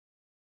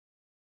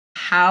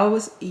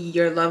How's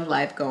your love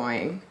life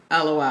going?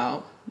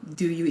 LOL.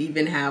 Do you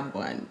even have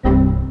one?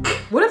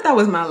 What if that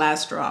was my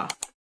last straw?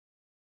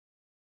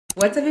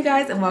 What's up, you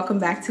guys, and welcome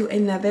back to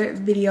another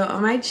video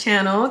on my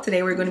channel.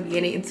 Today we're going to be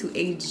getting into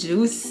a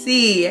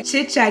juicy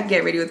chit chat.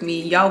 Get ready with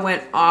me. Y'all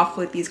went off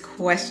with these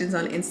questions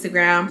on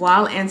Instagram.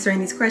 While answering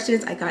these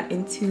questions, I got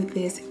into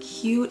this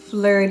cute,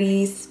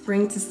 flirty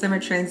spring to summer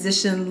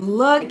transition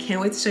look. I can't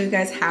wait to show you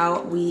guys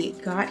how we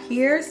got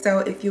here. So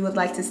if you would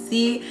like to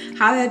see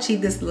how I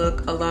achieved this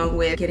look along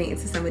with getting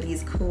into some of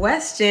these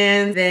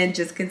questions, then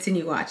just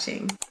continue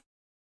watching.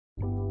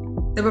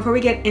 So before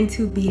we get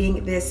into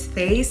beating this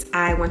face,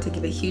 I want to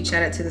give a huge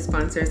shout out to the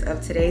sponsors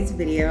of today's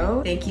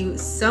video. Thank you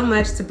so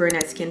much to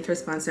Brunette Skin for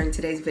sponsoring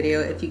today's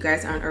video. If you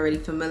guys aren't already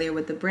familiar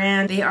with the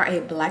brand, they are a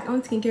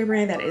Black-owned skincare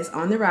brand that is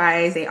on the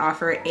rise. They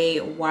offer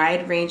a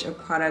wide range of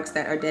products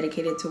that are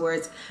dedicated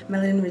towards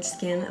melanin-rich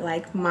skin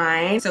like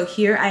mine. So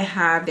here I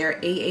have their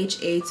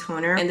AHA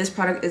toner, and this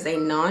product is a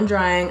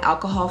non-drying,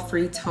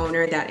 alcohol-free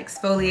toner that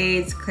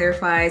exfoliates,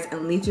 clarifies,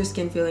 and leaves your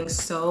skin feeling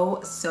so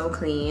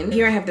clean.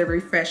 Here I have the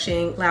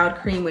refreshing Cloud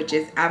Cream, which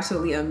is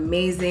absolutely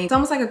amazing. It's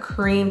almost like a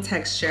cream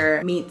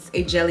texture meets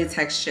a jelly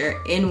texture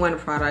in one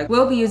product.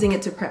 We'll be using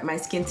it to prep my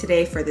skin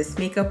today for this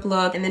makeup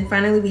look. And then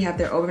finally, we have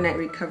their overnight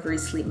recovery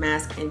sleep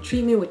mask and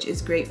treatment, which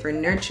is great for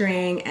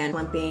nurturing and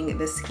plumping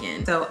the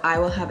skin. So I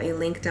will have a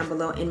link down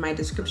below in my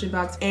description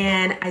box,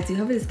 and I do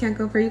have a discount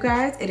code for you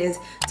guys. It is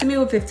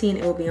Tomiwa15.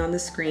 It will be on the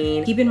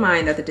screen. Keep in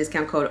mind that the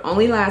discount code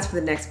only lasts for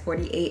the next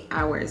 48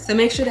 hours. So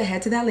make sure to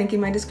head to that link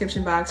in my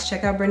description box,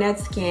 check out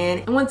Brunette Skin,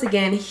 and once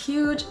again,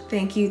 huge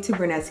thank you to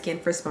Brunette Skin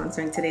for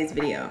sponsoring today's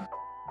video.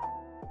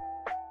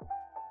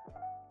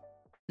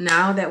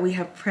 Now that we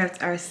have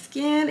prepped our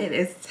skin, it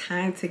is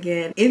time to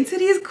get into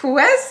these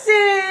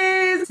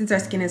questions. Since our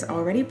skin is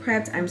already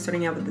prepped, I'm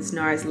starting out with this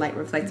NARS Light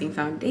Reflecting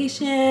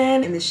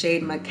Foundation in the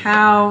shade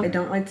Macao. I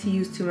don't like to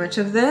use too much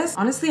of this.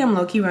 Honestly, I'm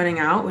low-key running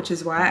out, which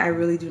is why I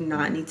really do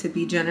not need to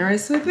be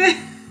generous with it.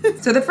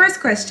 So the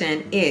first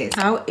question is,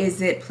 how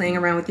is it playing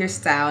around with your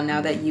style now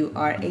that you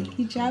are a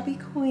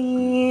hijabi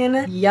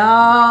queen?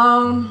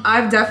 Y'all,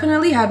 I've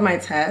definitely had my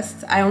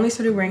test. I only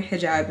started wearing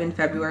hijab in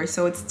February,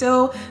 so it's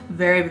still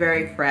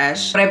very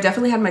fresh. But I've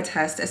definitely had my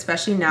test,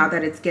 especially now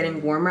that it's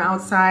getting warmer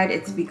outside.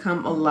 It's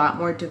become a lot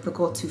more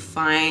difficult to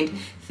find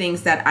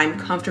things that I'm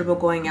comfortable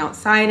going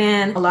outside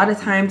in. A lot of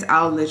times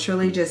I'll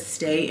literally just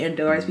stay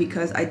indoors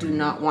because I do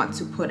not want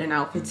to put an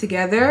outfit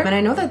together. But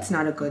I know that's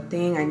not a good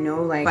thing. I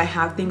know, like, if I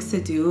have things to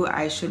do,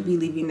 I should be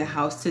leaving the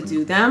house to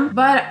do them.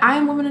 But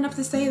I'm woman enough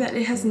to say that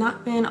it has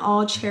not been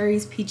all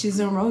cherries, peaches,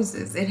 and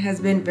roses. It has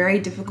been very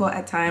difficult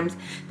at times.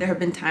 There have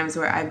been times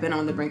where I've been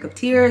on the brink of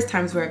tears,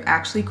 times where I've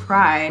actually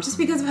cried, just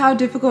because of how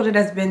difficult it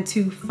has been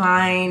to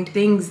find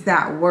things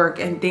that work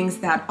and things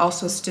that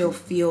also still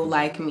feel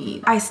like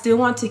me. I still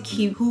want to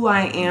keep who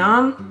I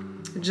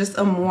am, just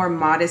a more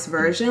modest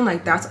version.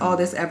 Like, that's all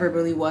this ever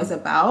really was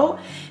about.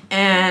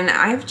 And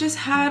I've just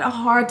had a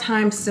hard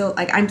time still,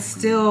 like, I'm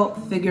still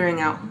figuring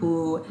out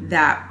who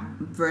that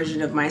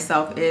version of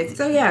myself is.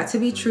 So yeah, to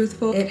be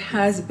truthful, it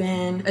has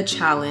been a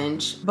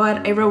challenge,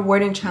 but a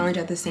rewarding challenge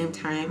at the same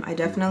time. I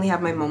definitely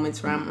have my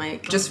moments where I'm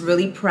like just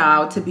really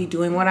proud to be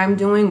doing what I'm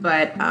doing,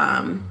 but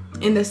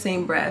in the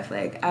same breath,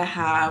 like, I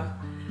have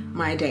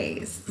my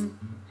days.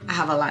 I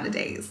have a lot of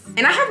days.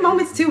 And I have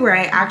moments too where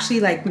I actually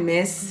like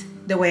miss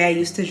the way I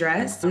used to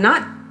dress.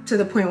 Not to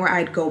the point where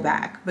I'd go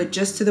back, but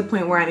just to the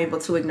point where I'm able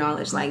to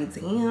acknowledge, like,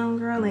 damn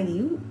girl, like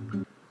you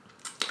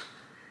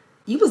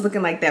was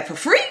looking like that for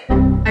free.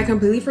 I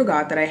completely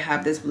forgot that I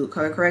have this blue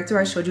color corrector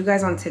I showed you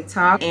guys on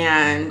TikTok,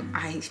 and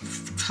I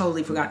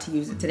totally forgot to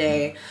use it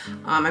today.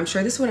 I'm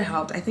sure this would have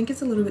helped. I think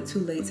it's a little bit too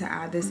late to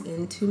add this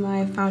into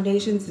my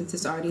foundation since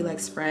it's already like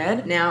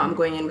spread. Now I'm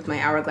going in with my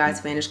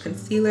Hourglass Vanish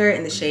Concealer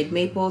in the shade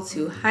Maple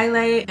to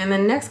highlight. And the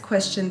next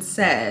question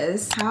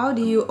says, how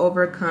do you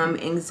overcome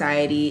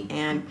anxiety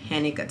and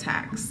panic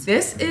attacks?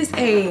 This is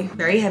a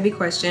very heavy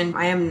question.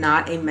 I am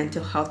not a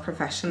mental health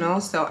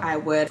professional, so I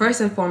would first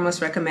and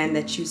foremost recommend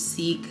that you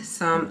seek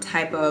some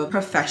type of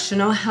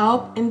professional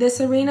help in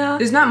this arena.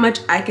 There's not much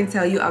I can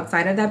tell you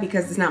outside of that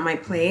because it's not my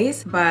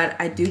place, but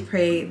I do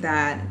pray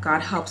that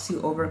God helps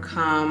you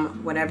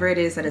overcome whatever it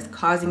is that is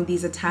causing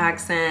these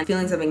attacks and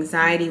feelings of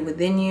anxiety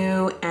within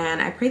you.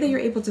 And I pray that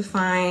you're able to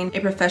find a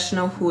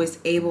professional who is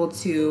able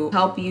to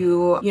help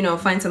you, you know,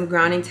 find some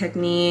grounding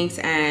techniques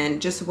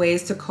and just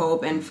ways to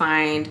cope and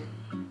find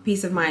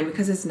peace of mind,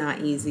 because it's not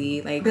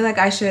easy. Like, I feel like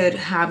I should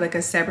have like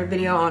a separate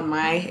video on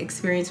my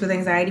experience with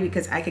anxiety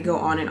because I could go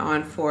on and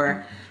on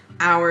for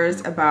hours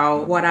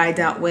about what I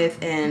dealt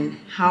with and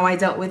how I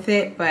dealt with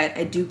it, but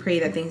I do pray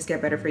that things get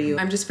better for you.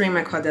 I'm just spraying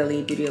my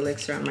Caudalie Beauty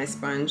Elixir on my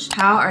sponge.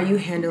 How are you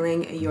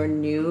handling your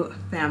new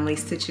family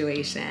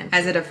situation?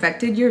 Has it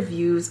affected your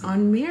views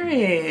on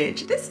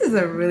marriage? This is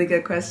a really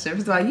good question.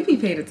 First of all, you be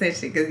paying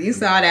attention because you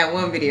saw that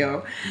one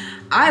video.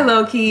 I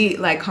low-key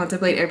like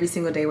contemplate every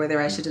single day whether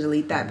I should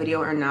delete that video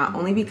or not,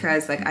 only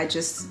because like I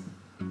just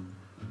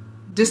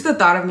Just the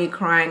thought of me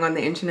crying on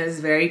the internet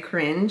is very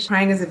cringe.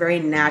 Crying is a very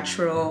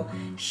natural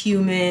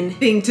human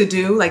thing to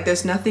do. Like,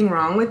 there's nothing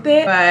wrong with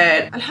it.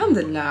 But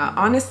alhamdulillah,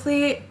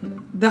 honestly,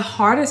 the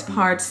hardest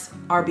parts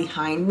are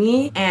behind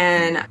me,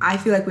 and I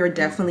feel like we're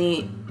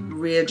definitely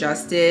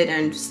readjusted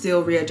and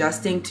still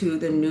readjusting to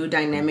the new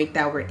dynamic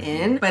that we're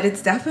in, but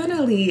it's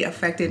definitely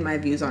affected my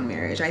views on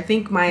marriage. I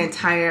think my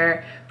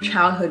entire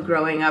childhood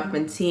growing up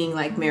and seeing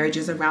like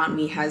marriages around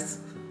me has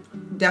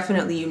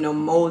definitely, you know,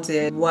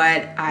 molded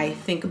what I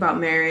think about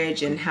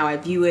marriage and how I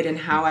view it and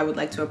how I would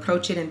like to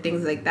approach it and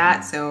things like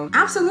that. So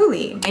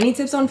absolutely. Any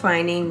tips on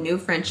finding new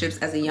friendships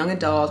as a young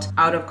adult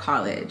out of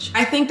college?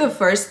 I think the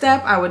first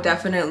step I would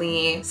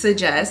definitely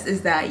suggest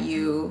is that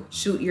you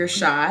shoot your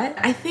shot.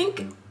 I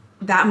think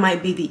that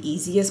might be the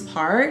easiest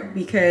part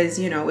because,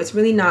 you know, it's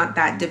really not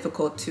that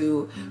difficult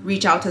to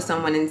reach out to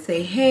someone and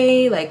say,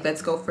 hey, like,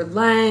 let's go for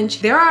lunch.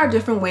 There are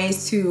different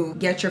ways to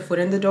get your foot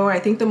in the door. I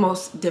think the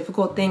most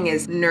difficult thing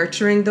is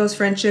nurturing those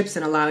friendships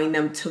and allowing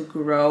them to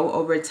grow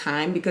over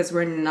time, because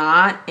we're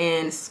not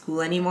in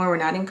school anymore. We're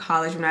not in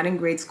college. We're not in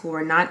grade school.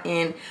 We're not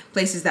in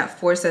places that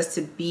force us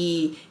to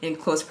be in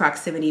close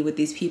proximity with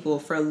these people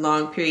for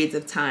long periods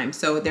of time.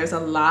 So there's a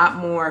lot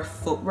more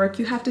footwork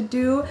you have to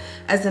do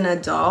as an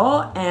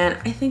adult, and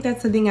I think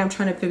that's something I'm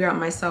trying to figure out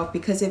myself,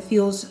 because it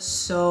feels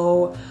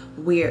so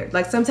weird.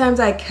 Like,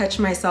 sometimes I catch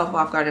myself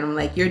off guard and I'm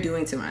like, you're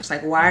doing too much.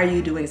 Like, why are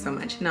you doing so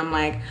much? And I'm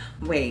like,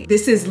 wait,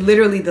 this is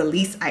literally the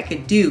least I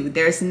could do.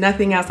 There's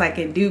nothing else I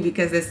can do,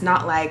 because it's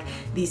not like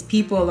these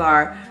people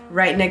are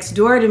right next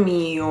door to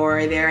me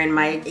or they're in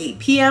my 8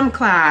 p.m.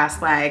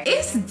 class. Like,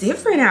 it's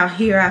different out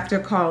here after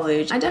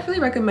college. I definitely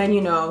recommend,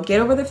 you know, get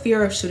over the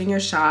fear of shooting your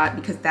shot,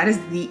 because that is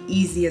the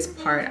easiest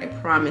part, I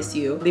promise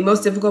you. The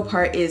most difficult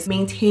part is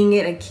maintaining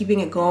it and keeping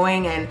it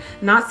going and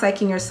not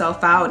psyching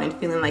yourself out and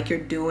feeling like you're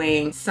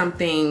doing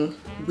something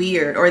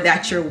weird or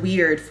that you're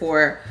weird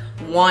for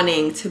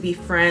wanting to be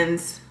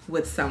friends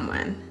with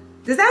someone.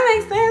 Does that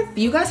make sense? If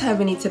you guys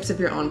have any tips of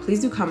your own, please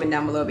do comment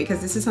down below,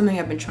 because this is something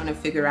I've been trying to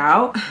figure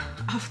out.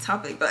 Off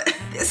topic, but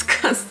this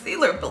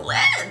concealer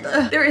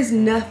blend. There is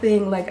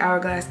nothing like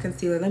Hourglass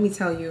concealer, let me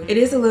tell you. It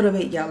is a little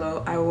bit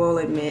yellow, I will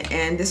admit,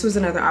 and this was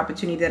another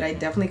opportunity that I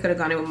definitely could have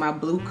gone in with my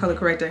blue color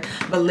corrector.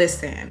 But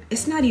listen,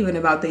 it's not even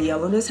about the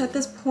yellowness at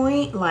this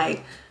point.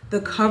 Like, the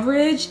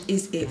coverage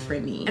is it for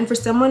me. And for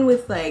someone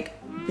with like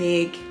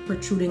big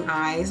protruding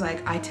eyes,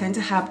 like, I tend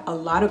to have a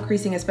lot of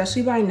creasing,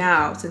 especially by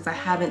now since I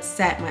haven't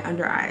set my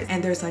under eyes,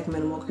 and there's like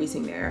minimal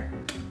creasing there.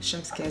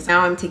 Chef's kiss.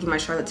 Now I'm taking my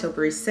Charlotte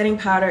Tilbury setting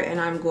powder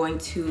and I'm going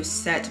to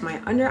set my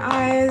under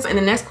eyes. And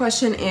the next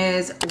question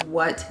is,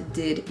 what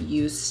did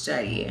you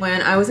study?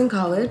 When I was in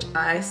college,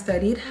 I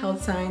studied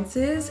health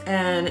sciences,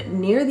 and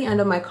near the end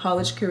of my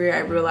college career, I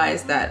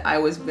realized that I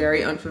was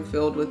very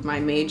unfulfilled with my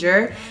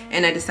major,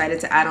 and I decided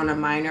to add on a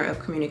minor of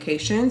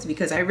communications,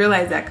 because I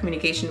realized that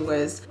communication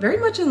was very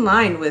much in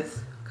line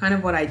with kind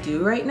of what I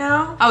do right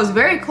now. I was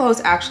very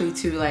close actually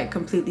to like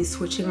completely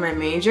switching my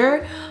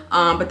major,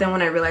 but then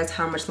when I realized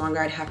how much longer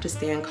I'd have to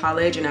stay in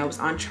college and I was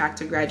on track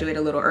to graduate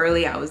a little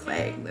early, I was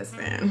like,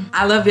 listen,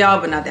 I love y'all,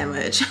 but not that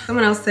much.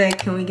 Someone else said,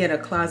 can we get a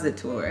closet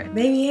tour?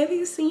 Baby, have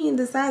you seen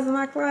the size of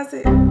my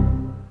closet?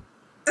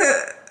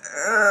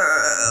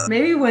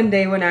 Maybe one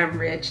day when I'm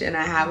rich and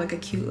I have like a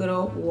cute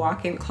little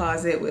walk-in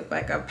closet with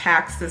like a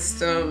pack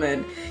system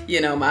and,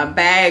 you know, my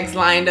bags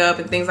lined up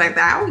and things like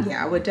that. Oh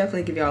yeah, I would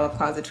definitely give y'all a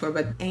closet tour,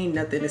 but ain't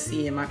nothing to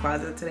see in my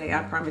closet today,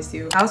 I promise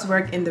you. How's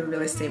work in the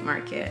real estate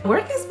market?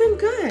 Work has been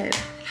good.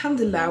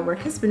 Alhamdulillah, work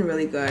has been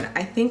really good.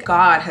 I think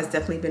God has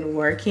definitely been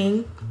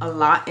working a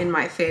lot in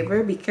my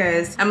favor,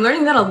 because I'm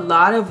learning that a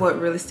lot of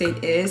what real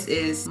estate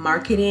is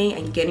marketing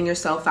and getting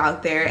yourself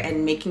out there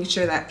and making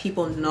sure that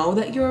people know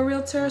that you're a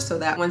realtor, so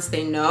that once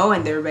they know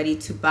and they're ready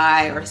to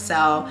buy or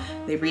sell,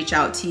 they reach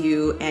out to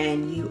you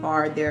and you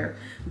are their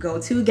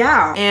go-to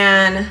gal.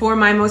 And for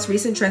my most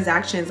recent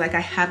transactions, like,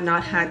 I have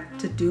not had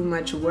to do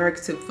much work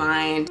to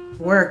find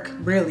work,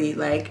 really.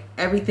 Like,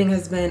 everything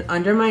has been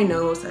under my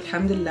nose,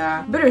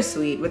 alhamdulillah.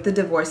 Bittersweet with the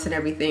divorce and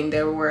everything.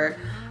 There were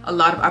a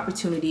lot of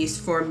opportunities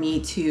for me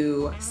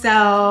to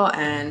sell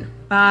and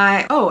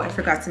buy. Oh, I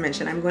forgot to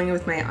mention, I'm going in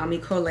with my Ami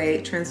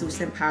Collet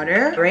translucent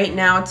powder right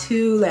now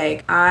too.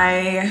 Like,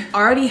 I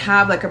already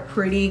have like a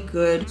pretty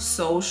good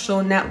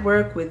social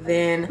network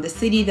within the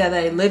city that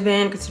I live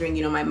in, considering,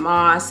 you know, my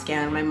mosque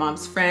and my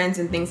mom's friends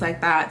and things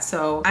like that.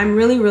 So I'm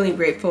really, really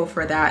grateful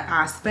for that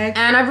aspect.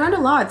 And I've learned a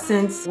lot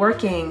since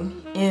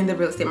working in the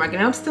real estate market,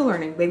 and I'm still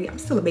learning, baby. I'm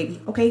still a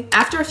baby, okay?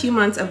 After a few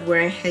months of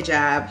wearing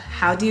hijab,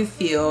 how do you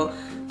feel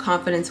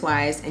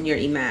confidence-wise and your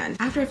iman?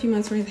 After a few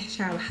months wearing the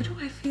hijab, how do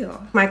I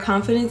feel? My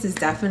confidence is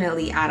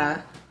definitely at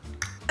a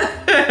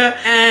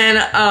and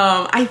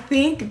I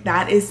think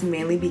that is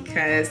mainly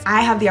because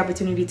I have the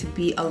opportunity to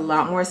be a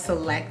lot more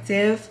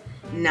selective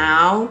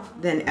now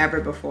than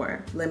ever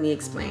before. Let me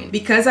explain.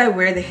 Because I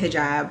wear the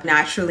hijab,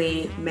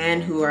 naturally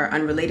men who are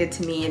unrelated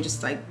to me and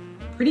just like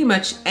pretty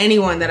much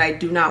anyone that I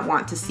do not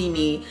want to see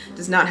me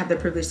does not have the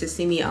privilege to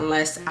see me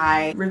unless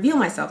I reveal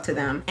myself to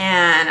them.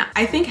 And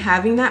I think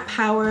having that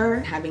power,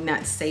 having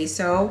that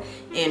say-so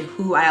in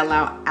who I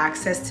allow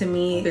access to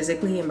me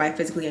physically, and by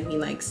physically I mean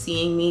like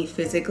seeing me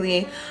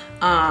physically,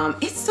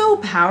 it's so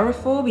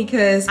powerful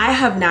because I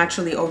have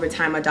naturally over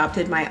time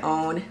adopted my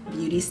own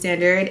beauty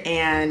standard,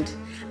 and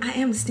I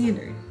am the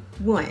standard.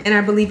 One. And I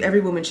believe every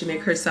woman should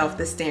make herself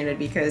the standard,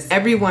 because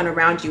everyone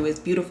around you is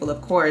beautiful,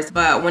 of course,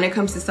 but when it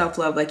comes to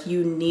self-love, like,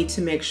 you need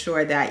to make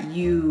sure that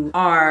you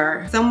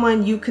are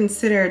someone you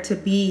consider to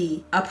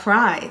be a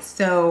prize.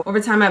 So over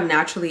time, I've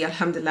naturally,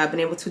 alhamdulillah, been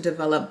able to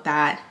develop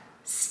that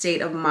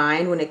state of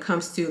mind when it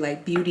comes to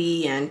like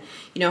beauty and,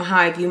 you know, how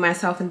I view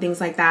myself and things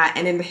like that.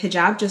 And then the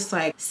hijab just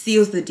like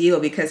seals the deal,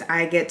 because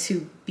I get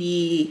to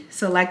be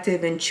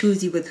selective and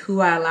choosy with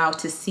who I allow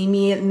to see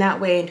me in that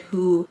way and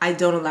who I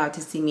don't allow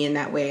to see me in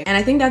that way. And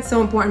I think that's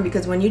so important,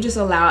 because when you just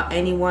allow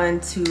anyone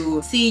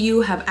to see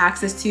you, have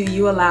access to you,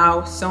 you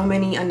allow so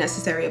many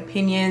unnecessary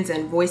opinions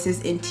and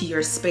voices into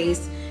your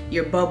space,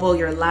 your bubble,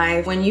 your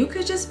life, when you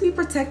could just be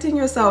protecting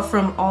yourself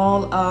from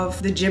all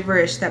of the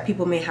gibberish that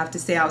people may have to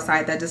say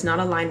outside that does not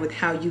align with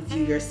how you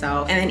view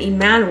yourself. And then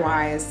iman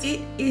wise,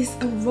 it is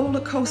a roller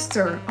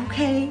coaster,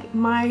 okay?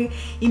 My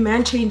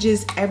iman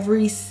changes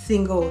every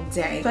single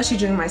day, especially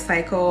during my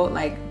cycle.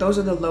 Like, those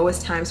are the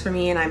lowest times for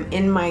me, and I'm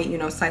in my, you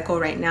know, cycle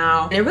right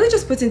now. And it really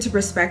just puts into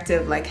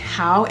perspective like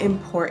how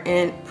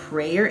important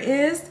prayer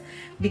is.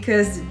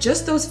 Because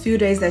just those few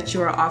days that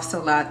you are off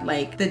salat,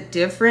 like the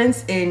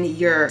difference in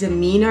your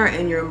demeanor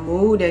and your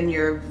mood and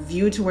your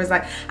view towards,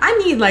 like, I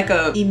need like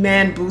a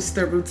iman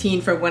booster routine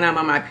for when I'm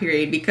on my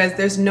period, because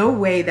there's no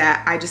way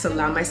that I just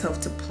allow myself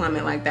to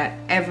plummet like that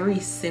every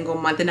single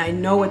month. And I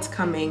know it's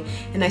coming,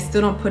 and I still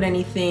don't put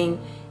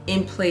anything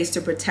in place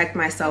to protect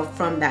myself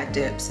from that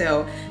dip.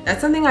 So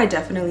that's something I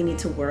definitely need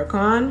to work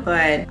on,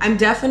 but I'm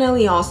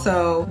definitely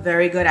also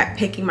very good at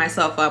picking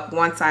myself up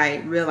once I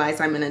realize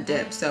I'm in a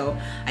dip. So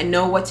I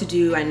know what to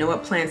do, I know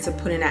what plans to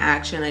put into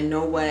action, I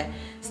know what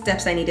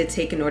steps I need to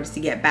take in order to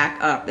get back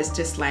up. It's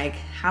just like,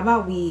 how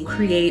about we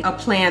create a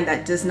plan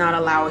that does not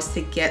allow us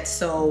to get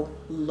so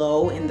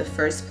low in the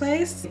first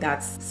place?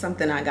 That's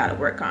something I gotta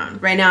work on.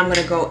 Right now, I'm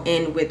gonna go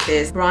in with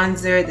this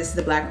bronzer. This is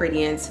the Black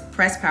Radiance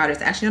pressed powder.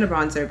 It's actually not a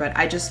bronzer, but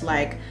I just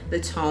like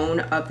the tone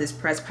of this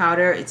pressed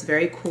powder. It's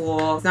very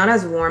cool. It's not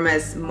as warm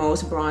as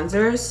most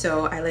bronzers,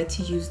 so I like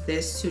to use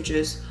this to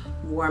just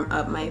warm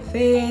up my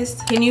face.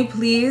 Can you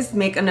please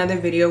make another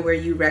video where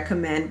you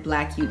recommend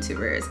Black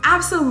YouTubers?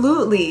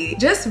 Absolutely.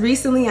 Just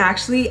recently,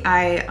 actually,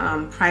 I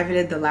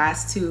privated the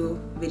last 2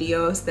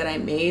 videos that I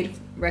made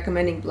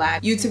recommending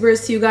Black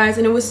YouTubers to you guys,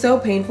 and it was so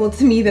painful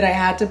to me that I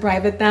had to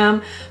private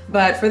them.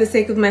 But for the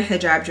sake of my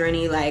hijab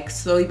journey, like,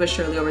 slowly but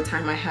surely over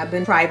time, I have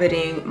been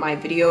privating my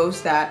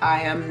videos that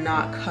I am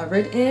not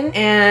covered in.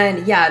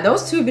 And yeah,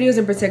 those 2 videos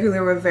in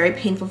particular were very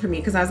painful for me,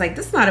 because I was like,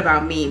 this is not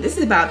about me, this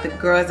is about the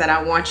girls that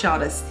I want y'all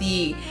to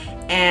see.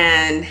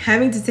 And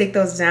having to take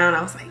those down,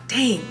 I was like,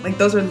 dang, like,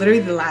 those were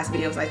literally the last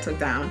videos I took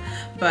down.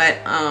 But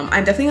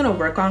I'm definitely gonna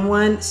work on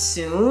one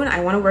soon. I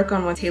wanna work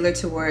on one tailored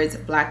towards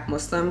Black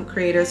Muslim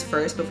creators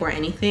first before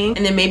anything.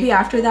 And then maybe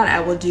after that, I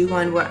will do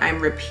one where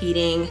I'm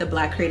repeating the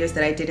Black creators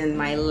that I did in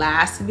my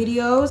last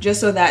videos,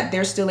 just so that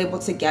they're still able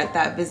to get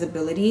that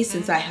visibility,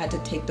 since I had to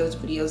take those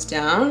videos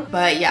down.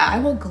 But yeah, I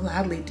will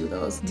gladly do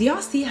those. Do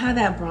y'all see how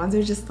that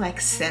bronzer just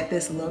like set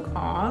this look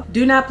off?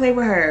 Do not play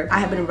with her. I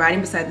have been riding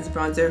beside this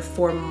bronzer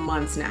for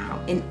months now.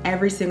 In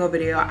every single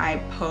video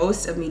I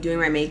post of me doing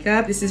my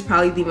makeup, this is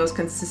probably the most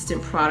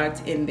consistent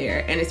product in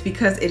there, and it's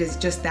because it is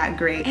just that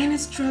great, and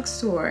it's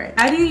drugstore.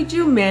 How did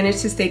you manage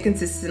to stay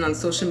consistent on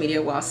social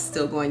media while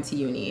still going to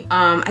uni?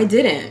 I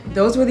didn't.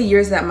 Those were the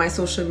years that my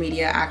social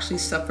media actually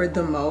suffered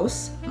the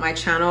most. My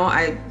channel,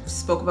 I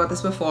spoke about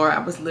this before, I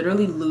was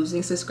literally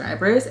losing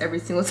subscribers every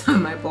single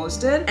time I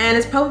posted, and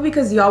it's probably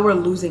because y'all were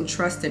losing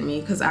trust in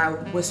me, because I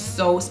was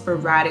so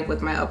sporadic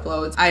with my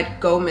uploads. I'd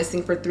go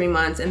missing for 3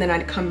 months, and then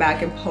I'd come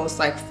back and post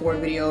like 4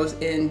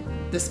 videos in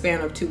the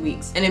span of 2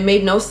 weeks, and it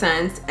made no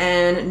sense.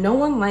 And no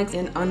one likes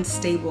an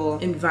unstable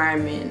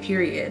environment,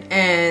 period.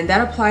 And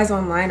that applies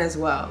online as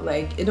well.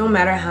 Like, it don't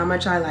matter how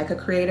much I like a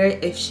creator,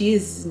 if she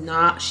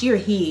or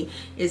he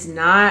is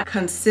not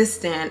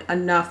consistent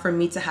enough for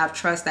me to have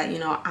trust that, you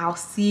know, I'll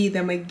see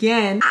them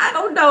again, I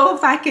don't know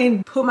if I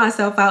can put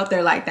myself out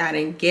there like that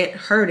and get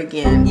hurt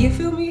again. You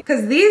feel me?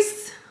 Because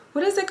these,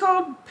 what is it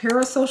called?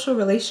 Parasocial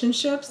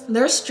relationships?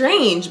 They're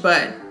strange,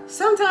 but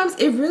sometimes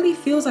it really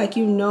feels like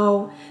you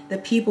know the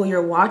people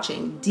you're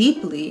watching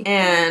deeply.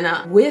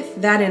 And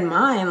with that in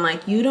mind,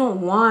 like, you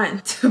don't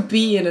want to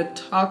be in a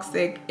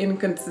toxic,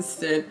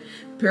 inconsistent,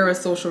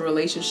 parasocial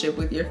relationship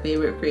with your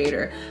favorite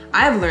creator.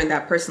 I've learned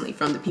that personally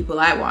from the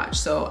people I watch.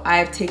 So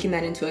I've taken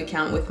that into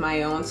account with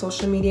my own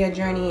social media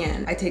journey,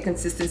 and I take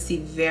consistency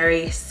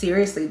very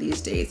seriously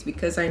these days,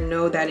 because I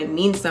know that it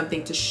means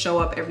something to show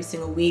up every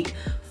single week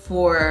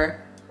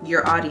for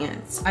your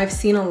audience. I've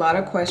seen a lot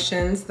of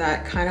questions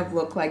that kind of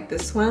look like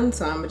this one,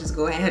 so I'm gonna just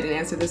go ahead and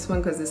answer this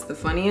one because it's the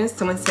funniest.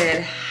 Someone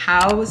said,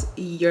 how's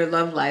your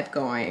love life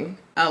going?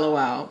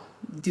 LOL.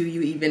 do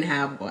you even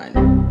have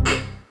one?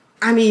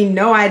 I mean,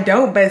 no, I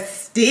don't, but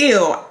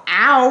still,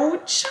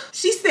 ouch.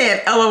 She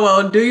said,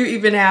 LOL, do you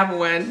even have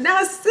one?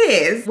 Now,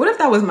 sis, what if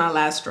that was my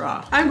last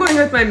straw? I'm going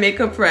with my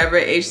Makeup Forever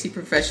HD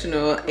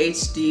Professional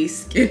HD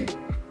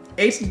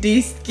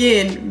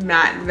Skin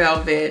Matte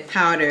Velvet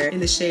Powder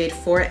in the shade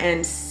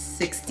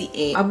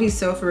 4N68. I'll be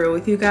so for real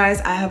with you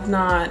guys. I have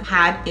not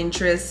had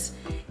interest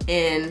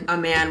in a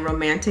man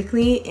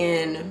romantically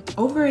in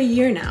over a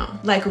year now.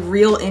 Like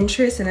real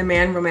interest in a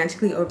man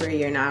romantically over a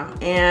year now.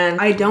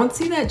 And I don't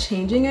see that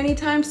changing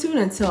anytime soon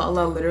until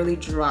Allah literally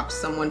drops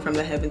someone from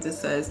the heavens and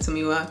says,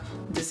 Tomiwa,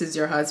 this is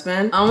your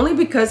husband. Only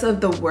because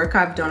of the work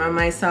I've done on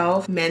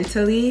myself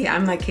mentally.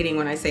 I'm not kidding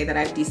when I say that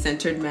I've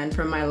decentered men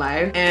from my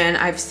life, and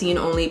I've seen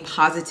only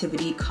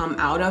positivity come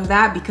out of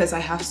that because I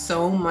have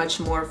so much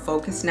more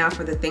focus now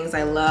for the things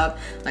I love,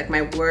 like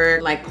my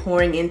work, like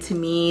pouring into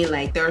me.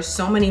 Like there are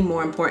so many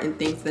more important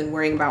things than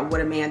worrying about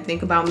what a man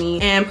think about me.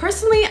 And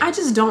personally, I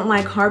just don't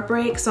like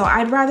heartbreak, so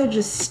I'd rather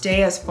just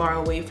stay as far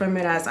away from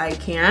it as I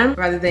can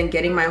rather than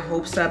getting my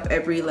hopes up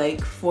every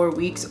like 4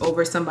 weeks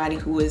over somebody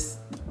who is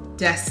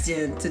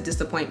destined to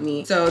disappoint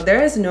me. So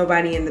there is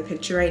nobody in the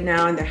picture right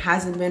now, and there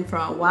hasn't been for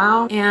a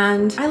while,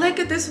 and I like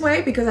it this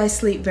way because I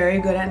sleep very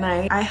good at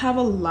night. I have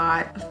a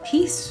lot of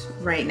peace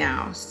right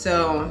now.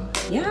 So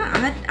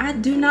yeah, I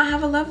do not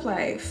have a love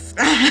life.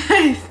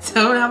 I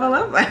don't have a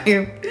love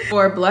life.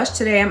 For blush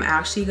today, I'm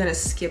actually gonna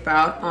skip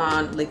out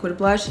on liquid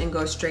blush and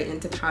go straight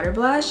into powder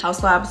blush.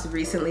 Haus Labs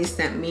recently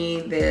sent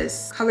me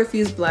this color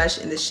fused blush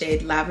in the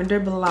shade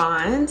Lavender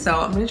Blonde, so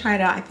I'm gonna try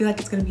it out. I feel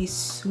like it's gonna be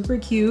super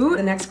cute.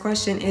 The next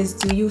question is,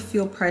 do you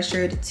feel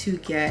pressured to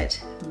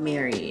get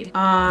married?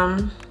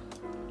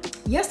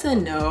 Yes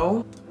and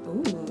no.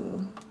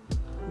 Ooh,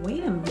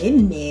 wait a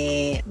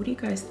minute. What do you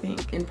guys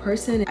think? In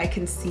person, I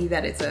can see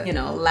that it's a, you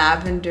know,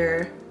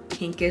 lavender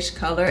pinkish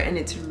color and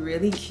it's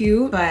really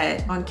cute,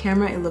 but on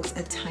camera it looks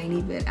a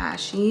tiny bit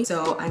ashy.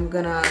 So I'm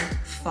gonna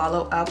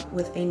follow up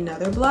with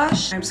another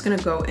blush. I'm just gonna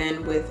go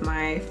in with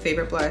my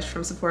favorite blush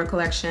from Sephora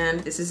collection.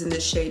 This is in the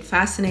shade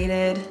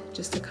Fascinated,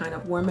 just to kind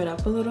of warm it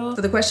up a little.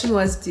 So the question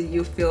was, do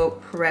you feel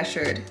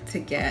pressured to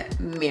get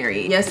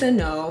married? Yes and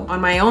no.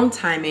 On my own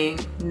timing,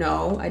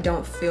 no. I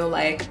don't feel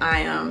like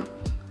I am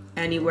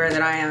anywhere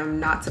that I am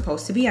not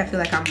supposed to be. I feel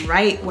like I'm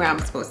right where I'm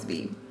supposed to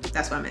be.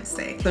 That's what I meant to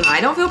say. So no,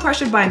 I don't feel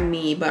pressured by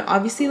me, but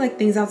obviously like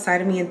things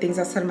outside of me and things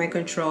outside of my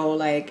control,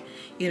 like,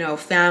 you know,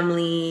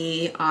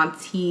 family,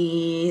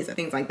 aunties,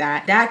 things like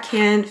that, that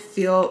can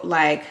feel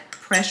like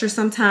pressure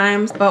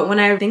sometimes. But when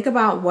I think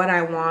about what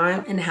I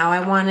want and how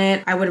I want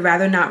it, I would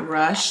rather not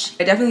rush.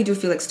 I definitely do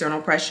feel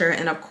external pressure,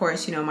 and of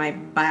course, you know, my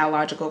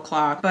biological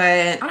clock, but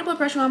I don't put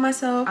pressure on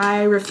myself.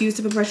 I refuse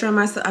to put pressure on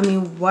myself. I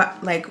mean,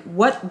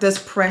 what does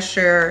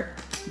pressure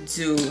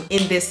do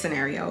in this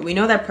scenario? We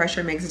know that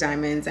pressure makes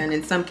diamonds, and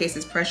in some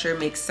cases pressure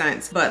makes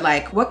sense, but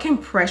like, what can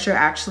pressure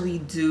actually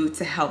do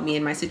to help me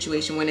in my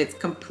situation when it's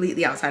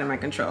completely outside of my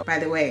control? By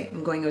the way,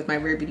 I'm going with my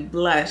Rare Beauty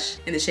blush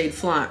in the shade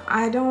Flaunt.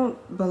 I don't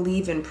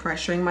believe in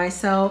pressuring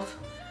myself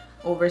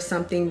over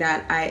something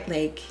that I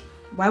like.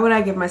 Why would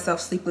I give myself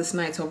sleepless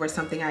nights over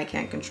something I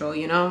can't control,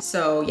 you know?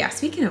 So yeah,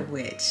 speaking of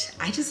which,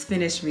 I just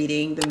finished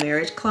reading The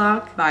Marriage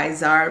Clock by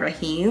Zara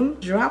Rahim.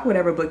 Drop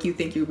whatever book you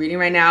think you're reading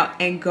right now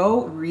and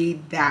go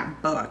read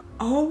that book.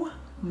 Oh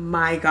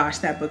my gosh,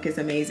 that book is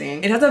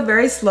amazing. It has a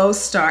very slow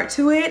start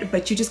to it,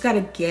 but you just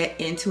gotta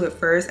get into it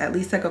first, at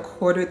least like a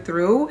quarter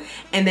through,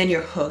 and then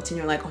you're hooked and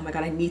you're like, oh my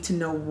God, I need to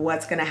know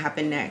what's gonna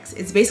happen next.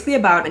 It's basically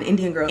about an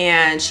Indian girl,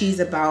 and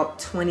she's about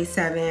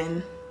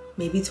 27,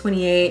 maybe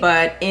 28,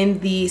 but in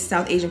the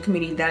South Asian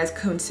community, that is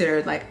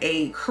considered like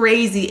a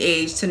crazy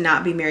age to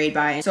not be married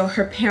by. So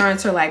her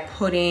parents are like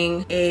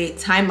putting a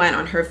timeline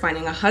on her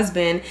finding a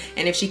husband,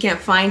 and if she can't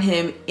find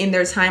him in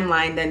their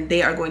timeline, then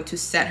they are going to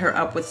set her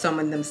up with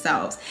someone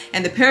themselves.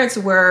 And the parents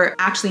were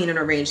actually in an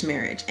arranged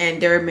marriage,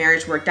 and their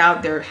marriage worked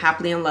out. They're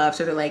happily in love,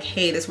 so they're like,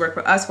 hey, this worked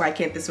for us, why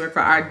can't this work for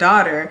our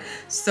daughter?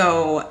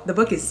 So the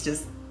book is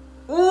just,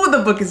 ooh,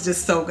 the book is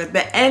just so good.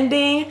 The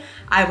ending,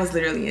 I was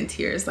literally in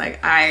tears.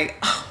 Like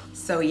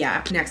so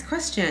yeah, next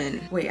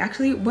question. Wait,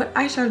 actually, what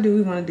eyeshadow do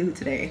we want to do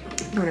today?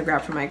 I'm gonna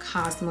grab from my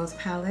Cosmos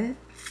palette.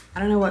 I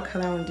don't know what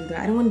color I want to do there.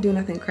 I don't want to do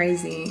nothing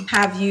crazy.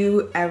 Have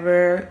you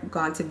ever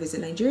gone to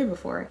visit Nigeria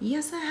before?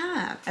 Yes, I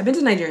have. I've been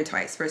to Nigeria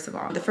twice, first of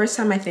all. The first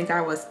time I think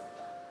I was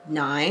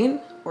 9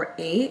 or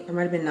 8, it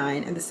might have been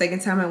 9, and the second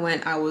time I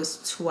went I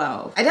was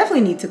 12. I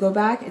definitely need to go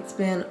back. It's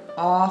been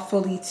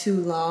awfully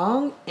too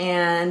long,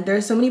 and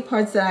there's so many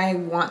parts that I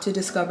want to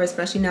discover,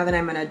 especially now that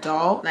I'm an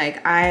adult.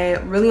 Like, I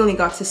really only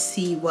got to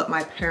see what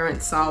my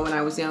parents saw when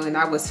I was young, and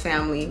that was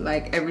family,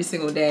 like every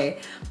single day.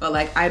 But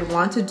like, I'd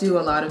want to do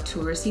a lot of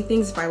touristy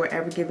things if I were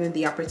ever given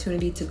the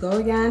opportunity to go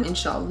again,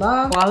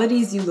 inshallah.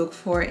 Qualities you look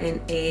for in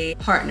a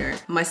partner: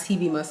 must he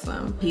be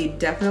Muslim? You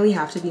definitely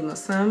have to be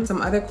Muslim.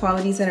 Some other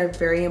qualities that are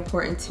very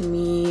important to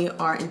me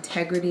are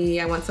integrity.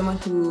 I want someone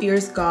who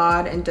fears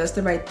God and does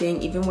the right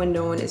thing even when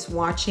no one is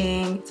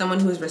watching.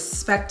 Someone who's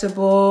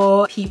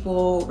respectable,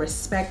 people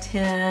respect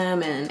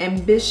him, and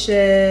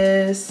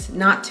ambitious,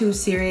 not too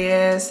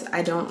serious.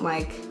 I don't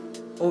like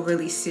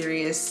overly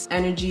serious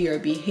energy or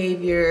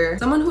behavior.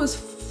 Someone who's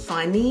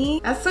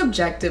funny. That's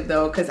subjective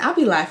though, because I'll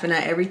be laughing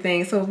at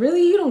everything. So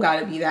really, you don't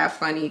gotta be that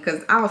funny,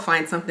 because I'll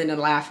find something to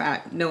laugh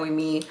at, knowing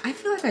me. I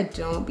feel like I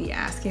don't be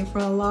asking for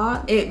a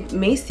lot. It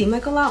may seem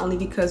like a lot only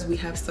because we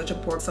have such a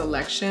poor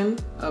selection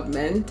of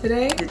men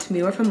today. The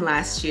Tomiwa from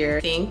last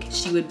year, think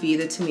she would be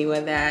the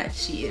Tomiwa that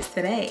she is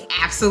today.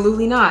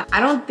 Absolutely not. I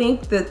don't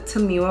think the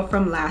Tomiwa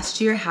from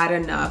last year had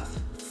enough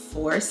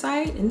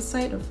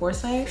insight or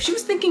foresight. She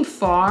was thinking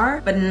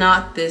far, but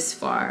not this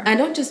far. I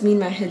don't just mean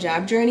my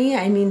hijab journey,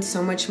 I mean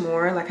so much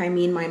more. Like, I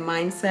mean my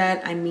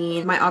mindset, I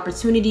mean my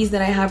opportunities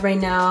that I have right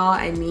now,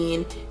 I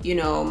mean, you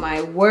know,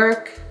 my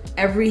work,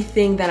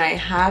 everything that I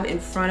have in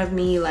front of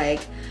me. Like,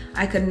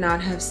 I could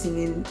not have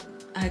seen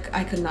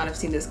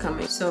this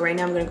coming. So right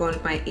now I'm gonna go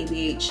into my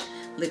ABH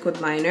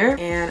liquid liner,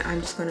 and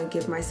I'm just gonna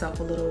give myself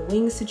a little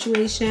wing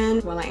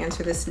situation while I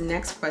answer this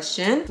next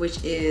question,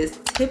 which is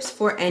tips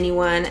for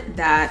anyone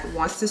that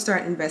wants to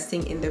start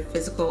investing in their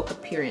physical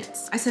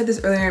appearance. I said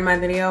this earlier in my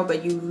video,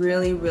 but you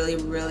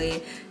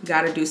really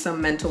gotta do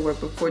some mental work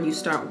before you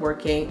start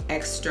working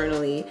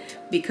externally,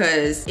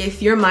 because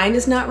if your mind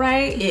is not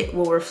right, it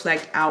will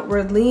reflect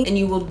outwardly and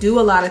you will do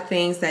a lot of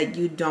things that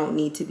you don't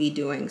need to be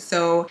doing.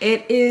 So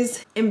it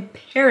is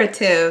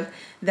imperative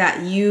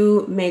that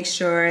you make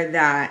sure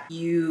that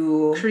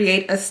you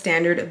create a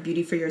standard of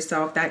beauty for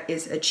yourself that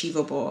is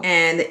achievable.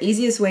 And the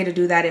easiest way to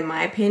do that, in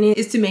my opinion,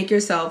 is to make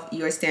yourself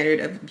your standard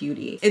of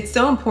beauty. It's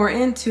so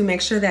important to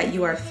make sure that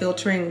you are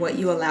filtering what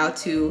you allow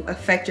to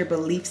affect your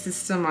belief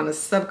system on a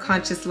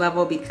subconscious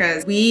level,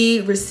 because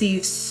we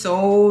receive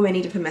so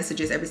many different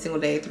messages every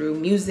single day through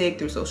music,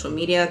 through social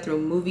media,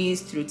 through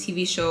movies, through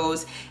TV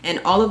shows,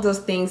 and all of those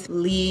things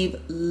leave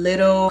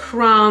little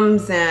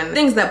crumbs and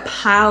things that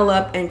pile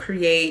up and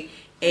create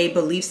a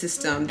belief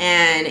system.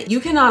 And you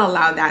cannot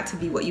allow that to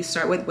be what you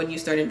start with when you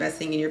start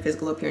investing in your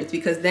physical appearance,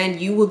 because then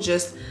you will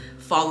just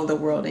follow the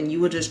world and you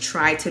will just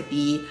try to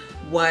be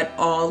what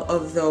all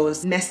of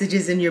those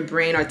messages in your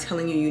brain are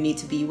telling you need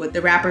to be, what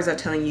the rappers are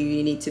telling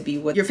you need to be,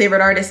 what your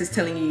favorite artist is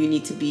telling you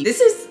need to be. This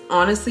is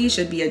honestly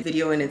should be a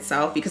video in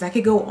itself, because I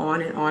could go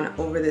on and on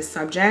over this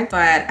subject.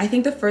 But I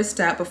think the first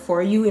step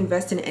before you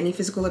invest in any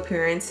physical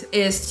appearance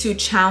is to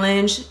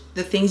challenge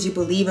the things you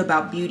believe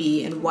about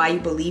beauty and why you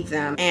believe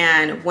them.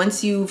 And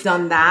once you've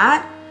done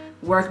that,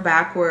 work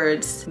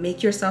backwards,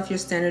 make yourself your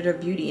standard of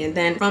beauty. And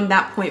then from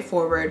that point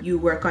forward, you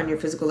work on your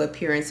physical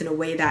appearance in a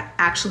way that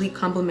actually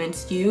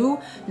complements you,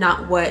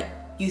 not what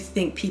you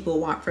think people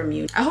want from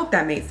you. I hope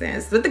that made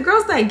sense. But the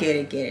girls that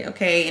get it,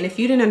 okay? And if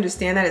you didn't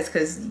understand that, it's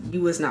because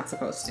you was not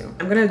supposed to.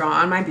 I'm gonna draw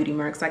on my beauty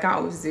marks like I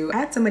always do. I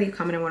had somebody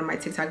comment in one of my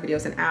TikTok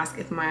videos and ask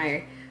if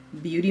my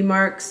beauty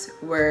marks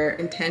were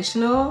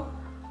intentional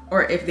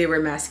or if they were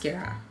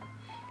mascara.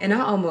 And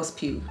I almost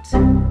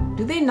puked.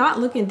 Do they not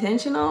look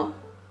intentional?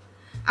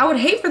 I would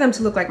hate for them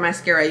to look like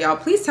mascara, y'all.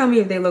 Please tell me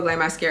if they look like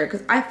mascara,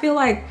 because I feel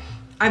like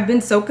I've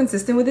been so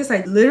consistent with this.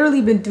 I've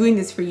literally been doing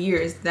this for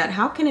years, that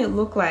how can it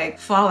look like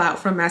fallout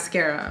from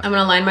mascara? I'm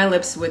gonna line my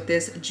lips with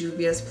this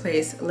Juvia's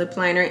Place lip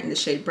liner in the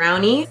shade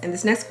Brownie. And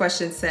this next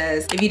question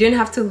says, if you didn't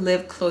have to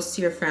live close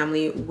to your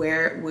family,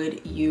 where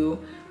would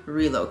you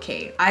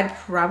relocate? I'd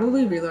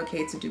probably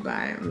relocate to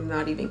Dubai. I'm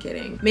not even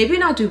kidding. Maybe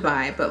not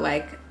Dubai, but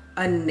like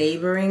a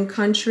neighboring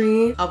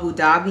country, Abu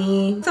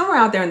Dhabi, somewhere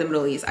out there in the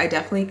Middle East. I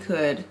definitely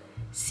could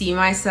see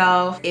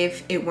myself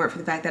if it weren't for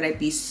the fact that I'd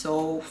be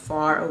so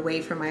far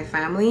away from my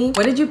family.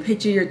 What did you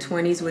picture your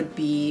 20s would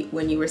be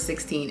when you were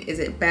 16? Is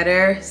it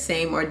better,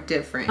 same, or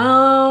different?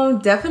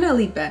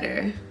 Definitely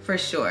better, for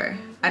sure.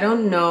 I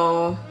don't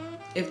know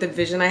if the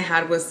vision I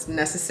had was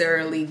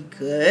necessarily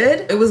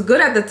good. It was good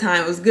at the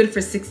time. It was good for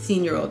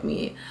 16-year-old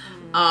me.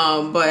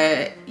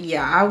 But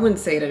yeah, I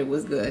wouldn't say that it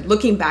was good.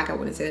 Looking back, I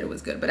wouldn't say that it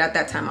was good. But at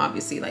that time,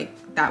 obviously, like,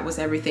 that was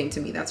everything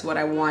to me. That's what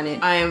I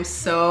wanted. I am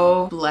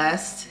so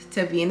blessed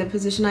to be in the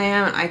position I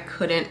am. I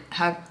couldn't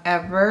have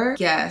ever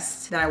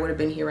guessed that I would have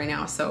been here right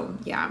now. So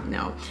yeah,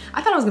 no.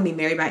 I thought I was gonna be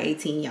married by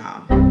 18,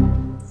 y'all.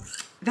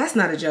 That's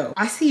not a joke.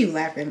 I see you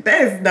laughing.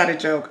 That is not a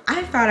joke.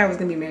 I thought I was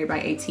gonna be married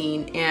by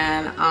 18,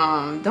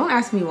 and don't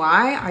ask me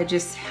why. I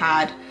just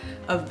had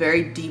a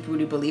very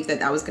deep-rooted belief that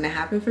that was gonna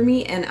happen for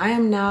me, and I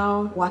am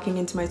now walking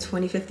into my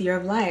 25th year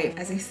of life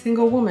as a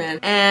single woman.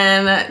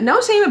 And no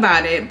shame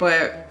about it,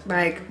 but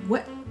like,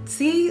 what?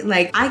 See,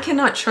 like, I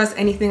cannot trust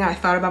anything I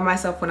thought about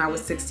myself when I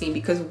was 16,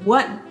 because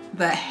what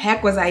the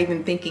heck was I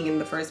even thinking in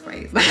the first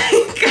place? Like,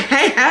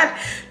 I had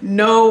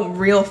no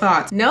real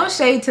thoughts. No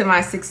shade to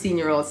my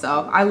 16-year-old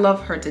self. I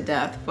love her to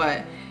death,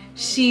 but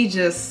she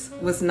just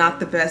was not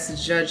the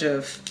best judge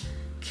of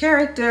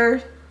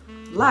character,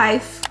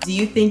 life. Do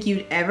you think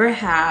you'd ever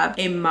have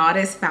a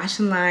modest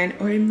fashion line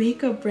or a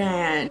makeup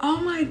brand? Oh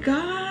my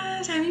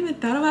gosh, I haven't even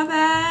thought about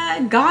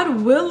that.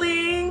 God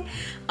willing.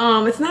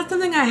 It's not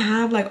something I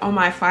have like on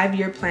my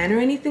 5-year plan or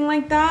anything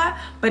like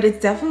that, but it's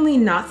definitely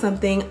not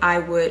something I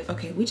would,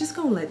 okay, we just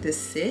gonna let this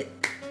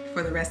sit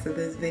for the rest of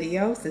this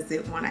video since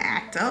it wanna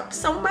act up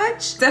so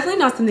much. Definitely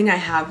not something I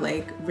have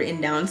like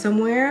written down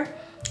somewhere,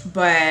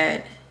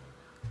 but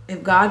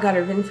If God got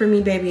it written for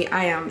me, baby,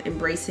 I am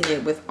embracing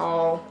it with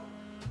all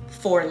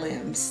 4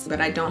 limbs.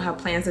 But I don't have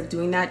plans of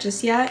doing that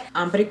just yet.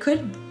 But it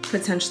could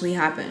potentially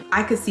happen.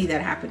 I could see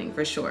that happening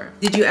for sure.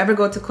 Did you ever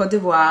go to Côte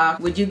d'Ivoire?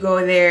 Would you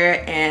go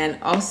there?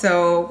 And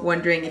also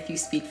wondering if you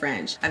speak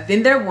French. I've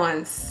been there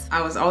once.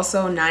 I was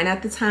also 9 or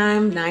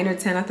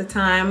 10 at the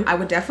time. I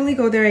would definitely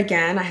go there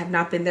again. I have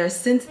not been there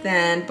since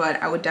then,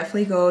 but I would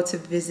definitely go to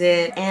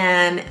visit.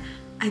 And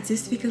I do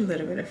speak a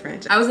little bit of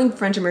French. I was in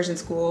French immersion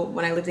school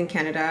when I lived in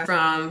Canada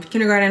from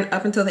kindergarten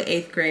up until the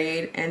 8th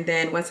grade. And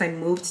then once I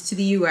moved to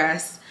the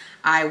US,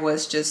 I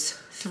was just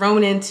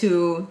thrown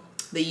into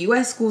the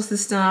US school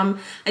system.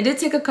 I did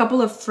take a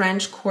couple of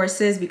French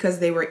courses because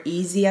they were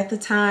easy at the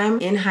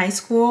time in high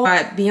school.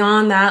 But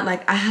beyond that,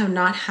 like, I have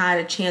not had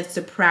a chance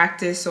to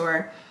practice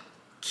or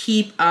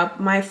keep up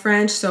my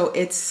French. So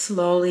it's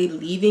slowly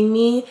leaving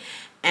me.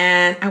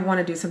 And I want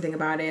to do something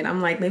about it. I'm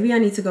like, maybe I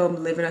need to go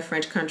live in a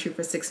French country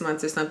for 6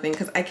 months or something,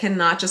 because I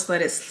cannot just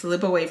let it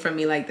slip away from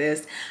me like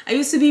this. I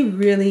used to be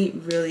really,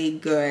 really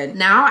good.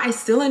 Now I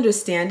still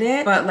understand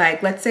it, but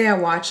like, let's say I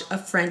watch a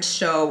French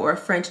show or a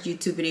French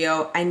YouTube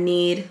video, I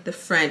need the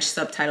French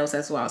subtitles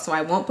as well. So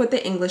I won't put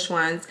the English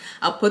ones,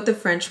 I'll put the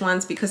French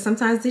ones, because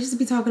sometimes they just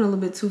be talking a little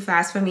bit too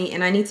fast for me,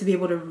 and I need to be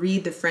able to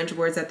read the French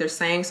words that they're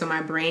saying so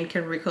my brain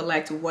can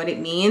recollect what it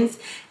means,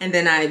 and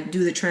then I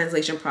do the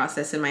translation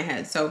process in my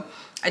head. So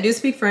I do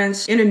speak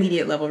French,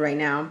 intermediate level right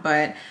now,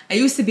 but I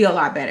used to be a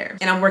lot better,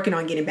 and I'm working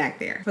on getting back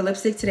there. For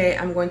lipstick today,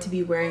 I'm going to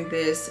be wearing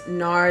this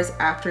NARS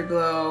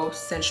Afterglow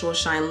Sensual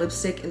Shine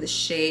lipstick in the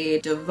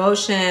shade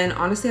Devotion.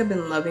 Honestly, I've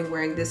been loving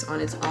wearing this on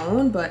its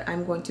own, but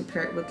I'm going to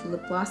pair it with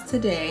lip gloss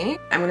today.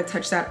 I'm going to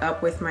touch that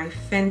up with my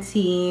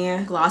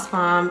Fenty Gloss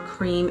Bomb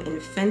Cream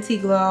in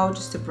Fenty Glow,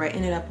 just to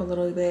brighten it up a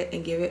little bit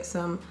and give it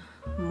some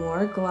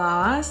more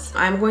gloss.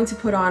 I'm going to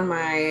put on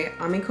my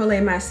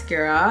Amicole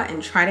mascara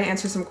and try to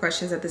answer some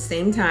questions at the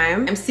same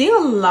time. I'm seeing a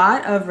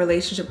lot of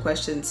relationship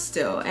questions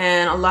still,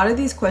 and a lot of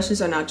these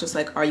questions are not just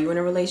like, are you in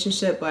a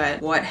relationship, but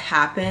what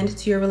happened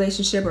to your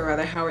relationship, or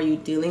rather, how are you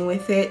dealing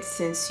with it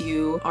since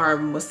you are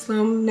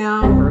Muslim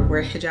now or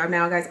wear hijab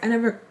now. Guys, I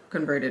never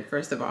converted,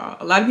 first of all.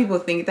 A lot of people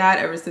think that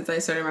ever since I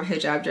started my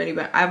hijab journey,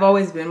 but I've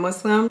always been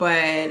Muslim.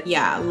 But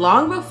yeah,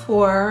 long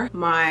before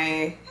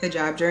my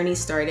hijab journey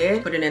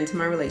started, put an end to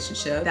my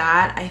relationship.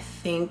 That, I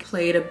think,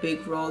 played a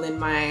big role in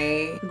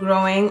my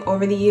growing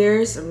over the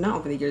years. Or not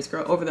over the years,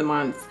 girl, over the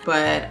months.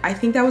 But I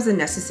think that was a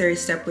necessary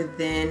step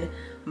within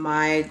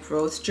my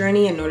growth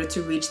journey in order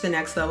to reach the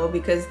next level,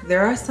 because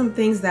there are some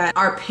things that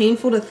are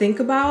painful to think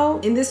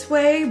about in this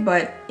way,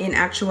 but in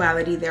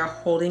actuality, they're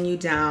holding you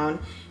down,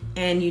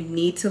 and you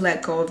need to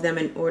let go of them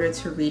in order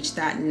to reach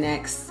that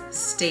next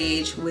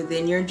stage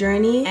within your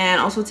journey.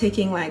 And also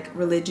taking like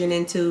religion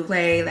into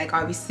play, like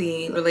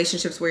obviously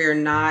relationships where you're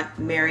not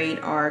married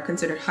are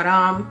considered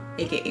haram,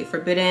 aka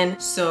forbidden.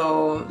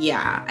 So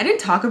yeah, I didn't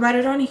talk about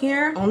it on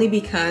here only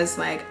because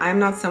like I'm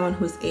not someone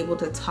who's able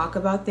to talk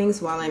about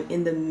things while I'm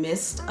in the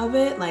midst of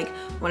it. Like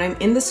when I'm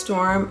in the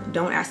storm,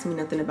 don't ask me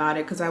nothing about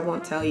it because I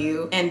won't tell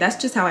you, and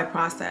that's just how I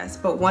process.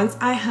 But once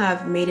I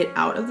have made it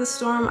out of the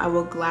storm, I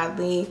will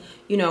gladly,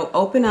 you know,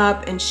 open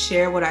up and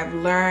share what I've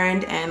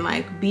learned and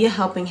like be a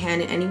helping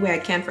hand in any way I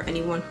can for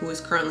anyone who is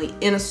currently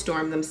in a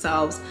storm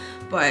themselves.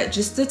 But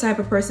just the type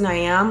of person I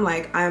am,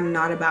 like I'm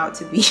not about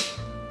to be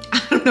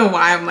I don't know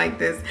why I'm like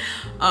this,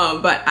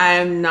 but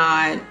I'm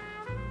not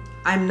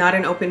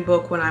an open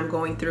book when I'm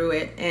going through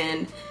it,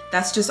 and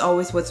that's just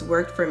always what's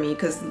worked for me,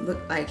 because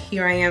look, like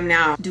here I am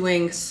now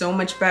doing so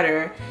much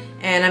better,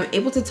 and I'm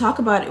able to talk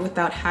about it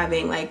without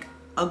having like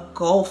a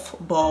golf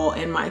ball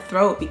in my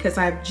throat because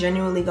I've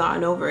genuinely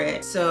gotten over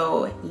it.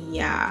 So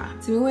yeah,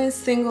 Tomiwa is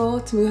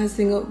single. Tomiwa has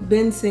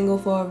been single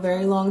for a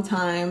very long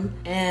time,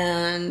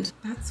 and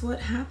that's what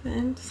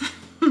happened.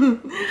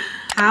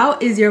 How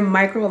is your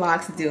micro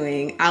locks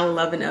doing? I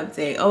love an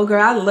update. Oh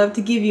girl, I'd love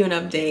to give you an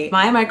update.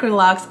 My micro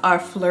locks are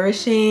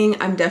flourishing.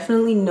 I'm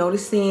definitely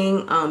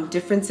noticing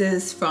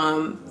differences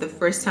from the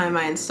first time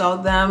I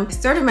installed them. I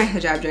started my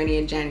hijab journey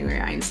in January.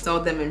 I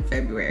installed them in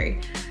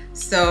February.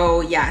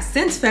 So yeah,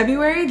 since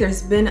February,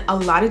 there's been a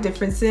lot of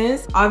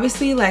differences.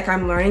 Obviously, like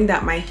I'm learning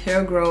that my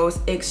hair grows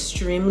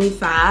extremely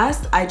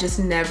fast. I just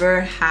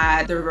never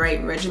had the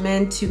right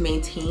regimen to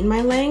maintain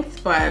my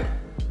length, but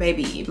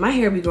baby, my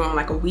hair be growing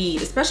like a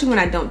weed, especially when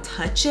I don't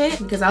touch it,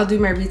 because I'll do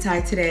my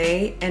retie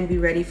today and be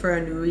ready for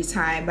a new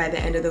retie by the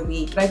end of the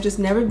week. But I've just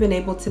never been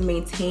able to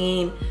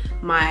maintain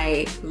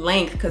my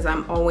length because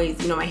I'm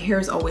always, you know, my hair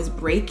is always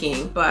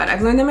breaking. But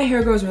I've learned that my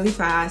hair grows really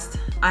fast.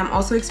 I'm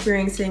also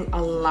experiencing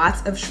a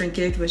lot of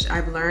shrinkage, which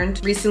I've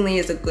learned recently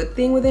is a good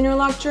thing within your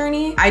lock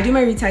journey. I do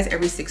my reties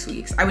every 6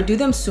 weeks. I would do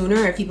them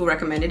sooner if people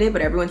recommended it,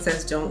 but everyone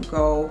says don't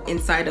go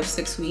inside of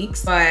 6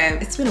 weeks.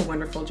 But it's been a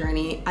wonderful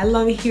journey. I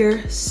love it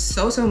here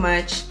so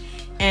much,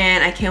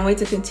 and I can't wait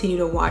to continue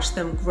to watch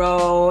them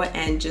grow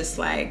and just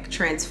like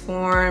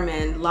transform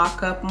and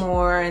lock up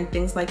more and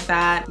things like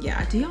that.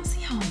 Yeah, do y'all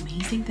see how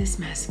amazing this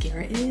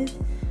mascara is?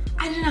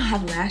 I did not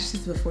have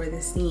lashes before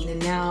this scene,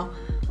 and now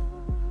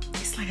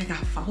it's like I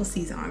got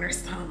falsies on or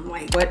something.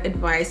 Like, what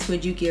advice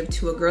would you give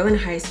to a girl in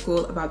high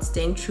school about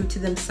staying true to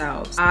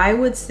themselves? I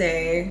would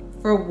say,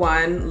 for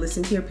one,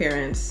 listen to your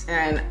parents.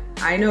 And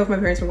I know if my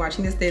parents were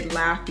watching this, they'd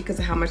laugh because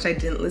of how much I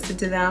didn't listen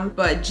to them,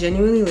 but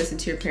genuinely listen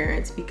to your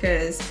parents,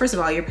 because first of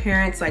all, your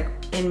parents, like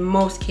in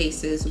most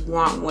cases,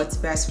 want what's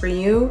best for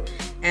you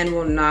and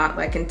will not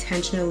like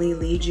intentionally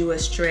lead you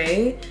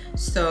astray.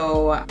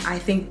 So I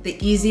think the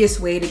easiest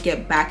way to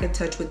get back in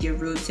touch with your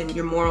roots and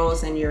your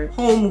morals and your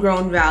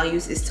homegrown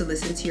values is to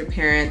listen to your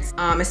parents,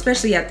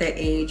 especially at that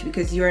age,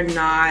 because you're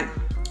not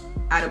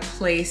at a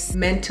place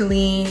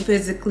mentally,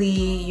 physically,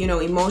 you know,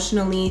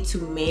 emotionally to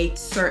make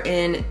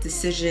certain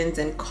decisions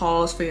and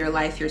calls for your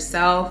life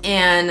yourself.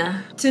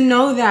 And to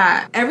know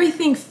that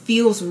everything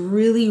feels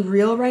really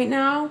real right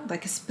now,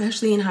 like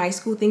especially in high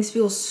school, things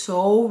feel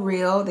so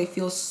real. They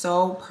feel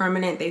so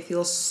permanent. They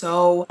feel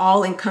so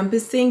all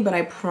encompassing, but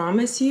I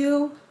promise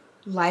you,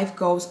 life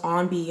goes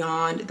on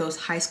beyond those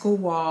high school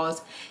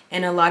walls,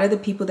 and a lot of the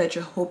people that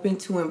you're hoping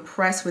to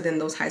impress within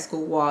those high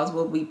school walls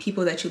will be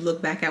people that you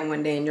look back at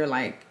one day and you're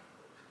like,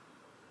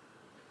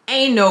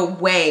 ain't no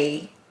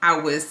way I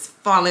was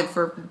falling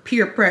for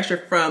peer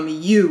pressure from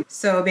you.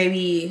 So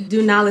baby,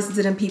 do not listen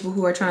to them people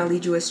who are trying to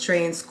lead you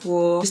astray in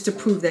school just to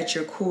prove that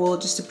you're cool,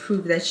 just to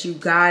prove that you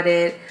got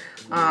it.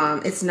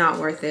 It's not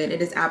worth it.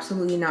 It is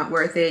absolutely not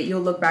worth it.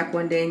 You'll look back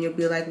one day and you'll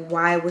be like,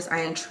 why was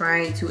I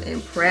trying to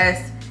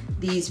impress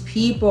these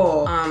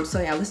people? So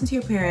yeah, listen to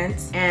your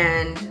parents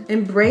and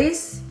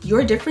embrace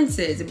your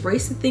differences.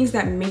 Embrace the things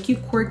that make you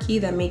quirky,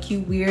 that make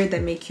you weird,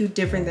 that make you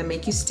different, that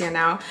make you stand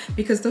out,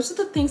 because those are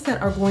the things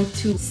that are going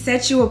to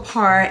set you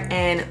apart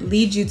and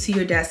lead you to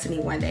your destiny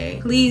one day.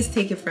 Please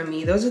take it from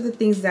me. Those are the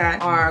things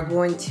that are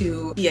going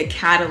to be a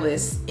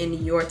catalyst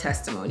in your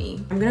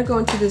testimony. I'm gonna go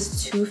into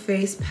this Too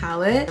Faced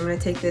palette. I'm gonna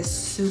take this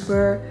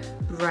super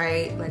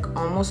bright, like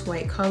almost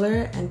white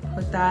color and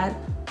put that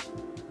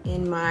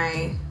in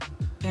my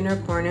inner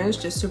corners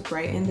just to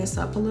brighten this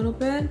up a little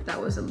bit. That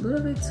was a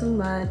little bit too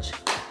much.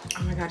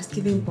 Oh my God, it's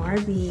giving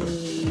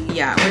Barbie.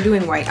 Yeah, we're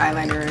doing white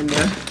eyeliner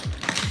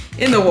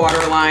in the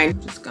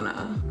waterline. Just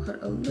gonna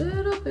put a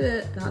little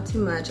bit, not too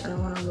much. I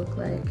don't want to look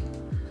like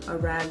a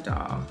rag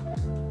doll.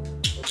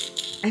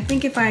 I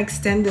think if I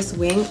extend this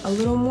wing a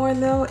little more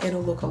though,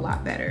 it'll look a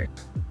lot better.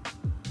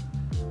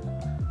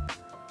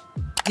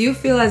 Do you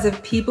feel as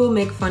if people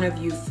make fun of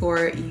you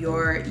for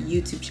your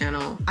YouTube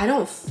channel? I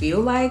don't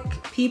feel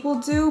like people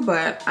do,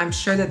 but I'm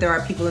sure that there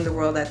are people in the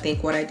world that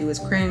think what I do is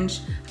cringe,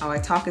 how I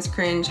talk is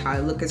cringe, how I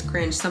look is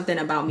cringe, something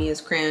about me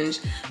is cringe,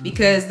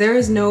 because there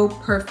is no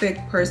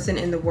perfect person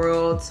in the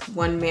world.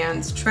 One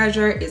man's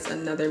treasure is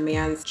another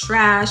man's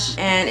trash,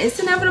 and it's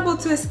inevitable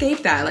to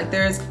escape that. Like,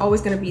 there's always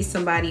gonna be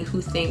somebody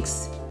who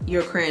thinks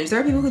you're cringe.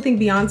 There are people who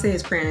think Beyonce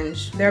is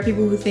cringe. There are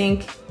people who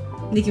think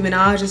Nicki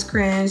Minaj is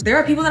cringe. There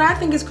are people that I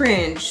think is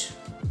cringe.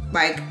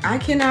 Like, I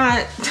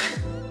cannot,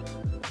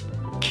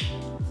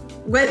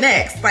 what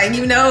next? Like,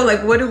 you know,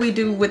 like what do we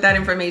do with that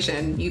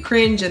information? You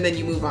cringe and then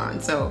you move on.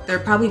 So there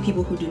are probably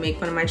people who do make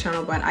fun of my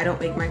channel, but I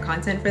don't make my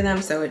content for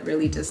them. So it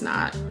really does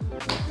not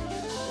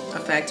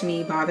affect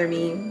me, bother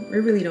me. It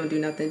really don't do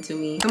nothing to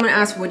me. Someone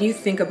asked, what do you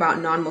think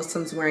about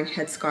non-Muslims wearing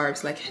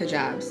headscarves like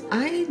hijabs?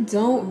 I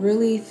don't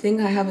really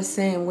think I have a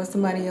say in what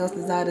somebody else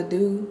desires to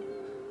do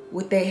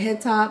with their head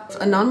top.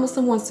 If a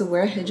non-Muslim wants to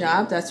wear a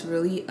hijab, that's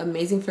really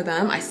amazing for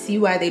them. I see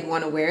why they'd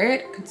want to wear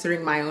it,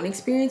 considering my own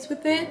experience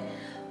with it.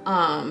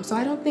 So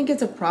I don't think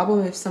it's a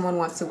problem if someone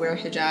wants to wear a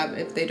hijab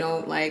if they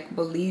don't like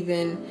believe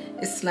in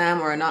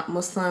Islam or are not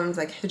Muslims.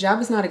 Like,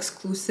 hijab is not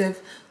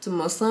exclusive to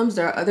Muslims.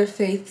 There are other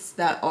faiths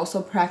that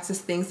also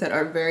practice things that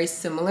are very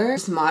similar,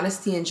 just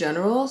modesty in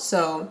general.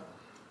 So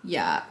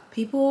yeah,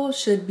 people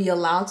should be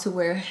allowed to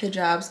wear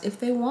hijabs if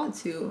they want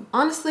to.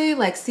 Honestly,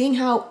 like, seeing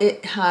how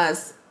it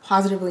has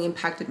positively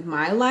impacted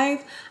my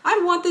life,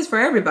 I'd want this for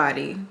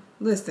everybody.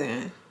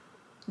 Listen,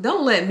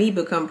 don't let me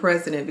become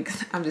president,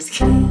 because I'm just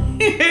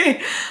kidding.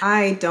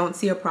 I don't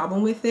see a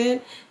problem with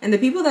it. And the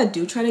people that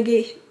do try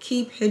to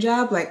keep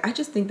hijab, like, I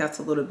just think that's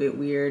a little bit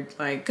weird.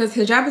 Like, because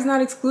hijab is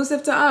not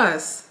exclusive to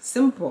us.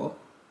 Simple.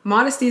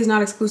 Modesty is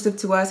not exclusive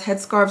to us.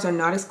 Headscarves are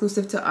not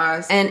exclusive to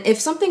us. And if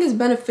something is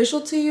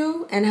beneficial to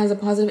you and has a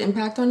positive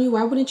impact on you,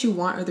 why wouldn't you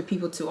want other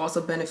people to also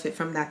benefit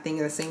from that thing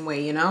in the same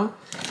way, you know?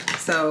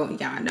 So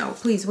yeah, no,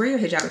 please wear your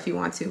hijab if you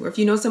want to. Or if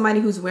you know somebody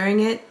who's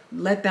wearing it,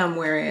 let them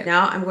wear it.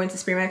 Now I'm going to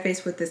spray my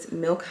face with this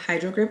Milk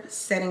Hydro Grip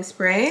setting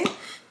spray.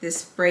 This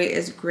spray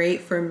is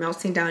great for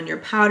melting down your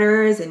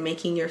powders and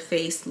making your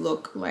face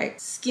look like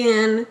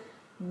skin,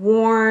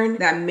 worn,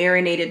 that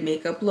marinated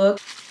makeup look.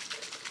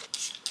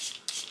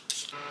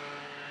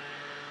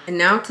 And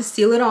now to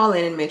seal it all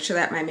in and make sure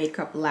that my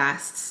makeup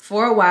lasts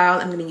for a while,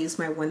 I'm gonna use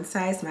my One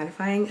Size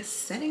mattifying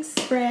setting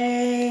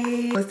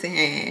spray.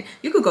 Listen,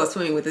 you could go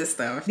swimming with this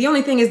stuff. The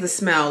only thing is the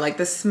smell. Like,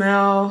 the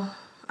smell,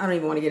 I don't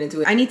even want to get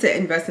into it. I need to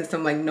invest in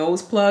some like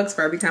nose plugs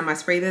for every time I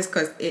spray this,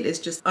 because it is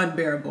just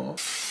unbearable.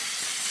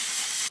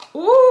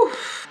 Ooh.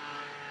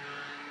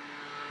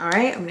 All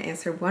right, I'm gonna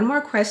answer one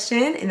more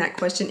question, and that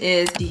question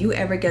is, do you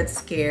ever get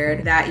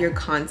scared that your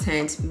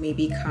content may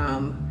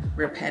become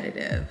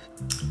repetitive?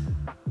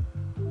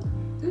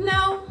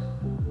 No.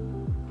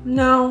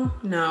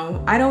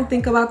 I don't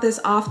think about this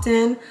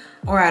often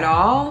or at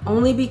all,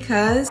 only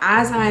because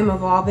as I'm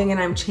evolving and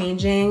I'm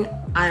changing,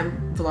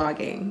 I'm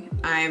vlogging.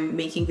 I'm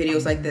making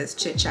videos like this,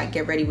 Chit Chat,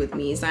 Get Ready With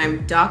Me. So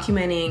I'm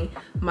documenting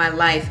my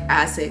life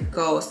as it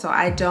goes. So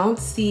I don't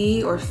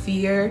see or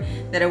fear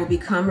that it will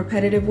become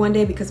repetitive one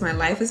day because my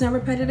life is not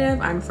repetitive.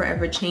 I'm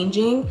forever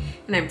changing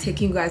and I'm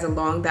taking you guys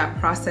along that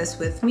process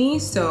with me.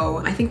 So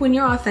I think when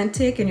you're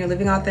authentic and you're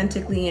living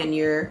authentically and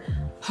you're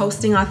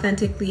posting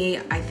authentically,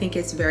 I think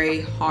it's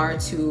very hard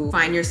to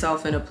find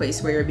yourself in a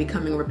place where you're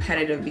becoming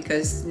repetitive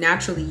because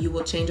naturally you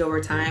will change over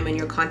time and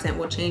your content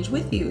will change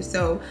with you.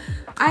 So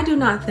I do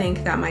not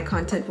think that my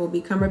content will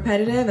become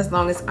repetitive as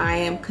long as I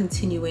am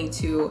continuing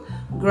to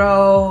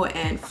grow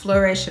and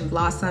flourish and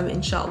blossom,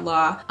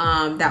 inshallah.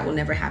 That will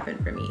never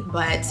happen for me.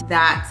 But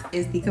that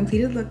is the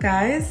completed look,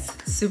 guys.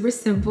 Super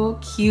simple,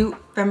 cute,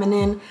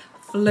 feminine,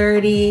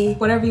 flirty,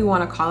 whatever you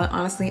want to call it.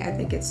 Honestly, I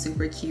think it's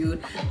super cute.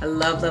 I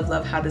love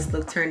how this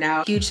look turned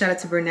out. Huge shout out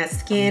to Brunette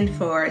Skin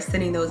for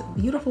sending those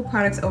beautiful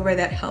products over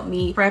that helped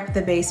me prep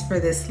the base for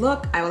this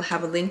look. I will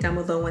have a link down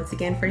below once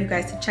again for you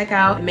guys to check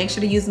out, and make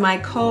sure to use my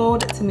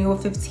code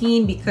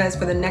Tomiwa15 because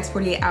for the next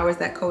 48 hours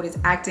that code is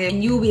active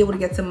and you will be able to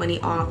get some money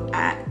off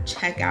at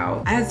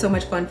checkout. I had so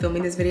much fun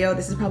filming this video.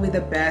 This is probably the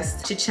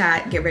best Chit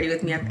Chat Get Ready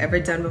With Me I've ever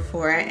done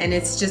before, and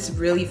it's just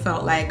really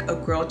felt like a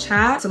girl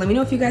chat. So let me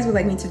know if you guys would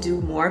like me to do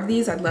more of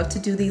these. I'd love to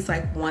do these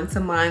like once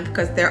a month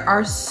because there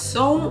are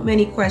so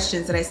many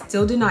questions that I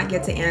still did not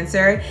get to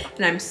answer,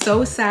 and I'm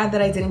so sad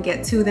that I didn't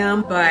get to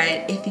them.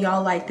 But if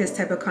y'all like this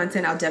type of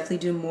content, I'll definitely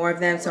do more of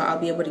them, so I'll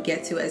be able to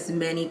get to as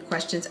many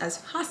questions as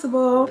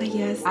possible. But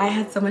yes, I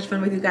had so much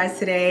fun with you guys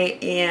today,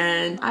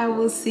 and I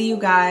will see you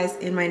guys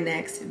in my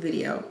next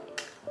video.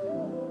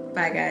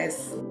 Bye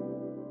guys.